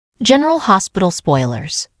General Hospital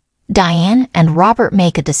spoilers. Diane and Robert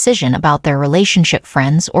make a decision about their relationship,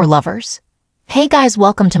 friends or lovers. Hey guys,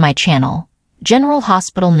 welcome to my channel, General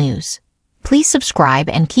Hospital News. Please subscribe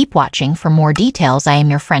and keep watching for more details. I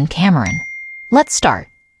am your friend Cameron. Let's start.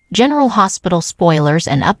 General Hospital spoilers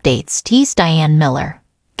and updates tease Diane Miller,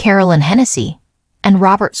 Carolyn Hennessy, and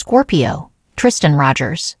Robert Scorpio, Tristan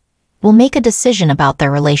Rogers, will make a decision about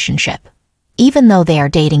their relationship. Even though they are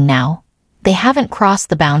dating now, they haven't crossed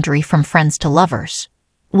the boundary from friends to lovers.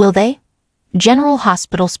 Will they? General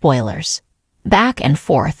Hospital spoilers. Back and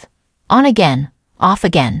forth. On again, off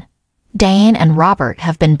again. Diane and Robert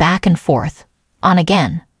have been back and forth, on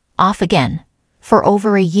again, off again. For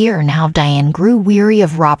over a year now, Diane grew weary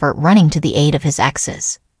of Robert running to the aid of his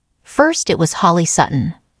exes. First it was Holly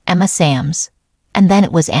Sutton, Emma Sams, and then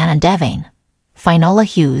it was Anna Devane, Finola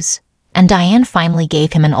Hughes, and Diane finally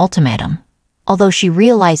gave him an ultimatum. Although she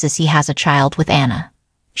realizes he has a child with Anna,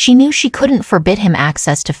 she knew she couldn't forbid him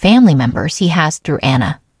access to family members he has through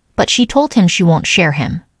Anna, but she told him she won't share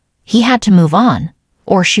him. He had to move on,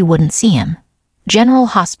 or she wouldn't see him. General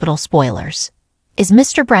Hospital spoilers. Is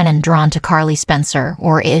Mr. Brennan drawn to Carly Spencer,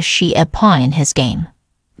 or is she a pawn in his game?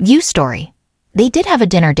 View story. They did have a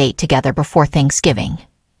dinner date together before Thanksgiving,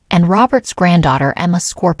 and Robert's granddaughter Emma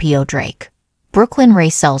Scorpio Drake, Brooklyn Ray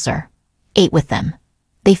Selzer, ate with them.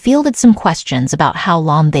 They fielded some questions about how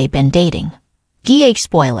long they've been dating.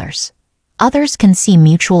 Spoilers. Others can see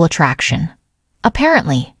mutual attraction.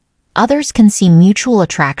 Apparently, others can see mutual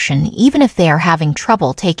attraction even if they are having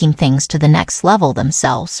trouble taking things to the next level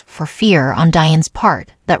themselves, for fear on Diane's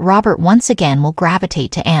part that Robert once again will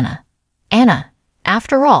gravitate to Anna. Anna,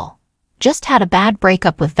 after all, just had a bad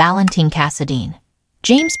breakup with Valentine Cassadine,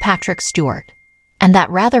 James Patrick Stewart, and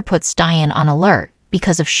that rather puts Diane on alert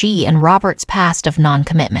because of she and Robert's past of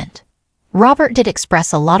non-commitment. Robert did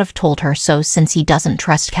express a lot of told her so since he doesn't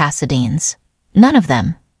trust Cassadines. None of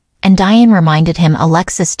them. And Diane reminded him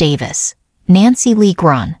Alexis Davis, Nancy Lee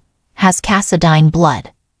Grahn, has Cassadine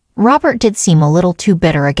blood. Robert did seem a little too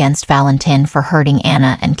bitter against Valentine for hurting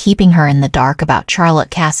Anna and keeping her in the dark about Charlotte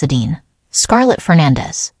Cassadine, Scarlett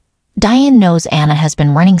Fernandez. Diane knows Anna has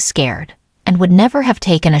been running scared and would never have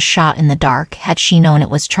taken a shot in the dark had she known it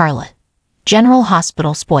was Charlotte. General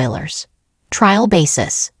Hospital spoilers. Trial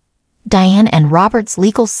basis. Diane and Robert's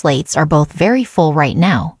legal slates are both very full right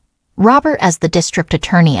now. Robert, as the district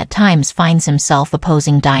attorney, at times finds himself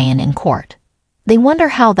opposing Diane in court. They wonder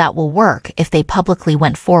how that will work if they publicly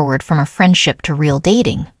went forward from a friendship to real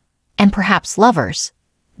dating, and perhaps lovers.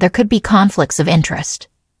 There could be conflicts of interest.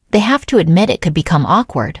 They have to admit it could become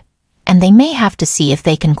awkward, and they may have to see if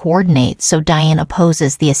they can coordinate so Diane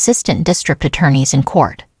opposes the assistant district attorneys in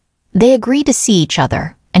court. They agree to see each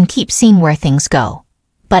other and keep seeing where things go.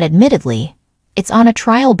 But admittedly, it's on a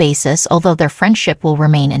trial basis, although their friendship will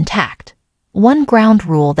remain intact. One ground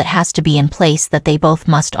rule that has to be in place that they both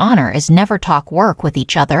must honor is never talk work with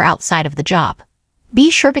each other outside of the job. Be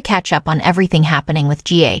sure to catch up on everything happening with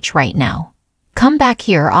GH right now. Come back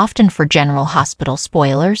here often for General Hospital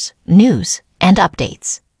spoilers, news, and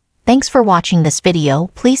updates. Thanks for watching this video.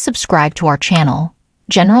 Please subscribe to our channel,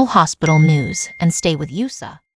 General Hospital News, and stay with USA.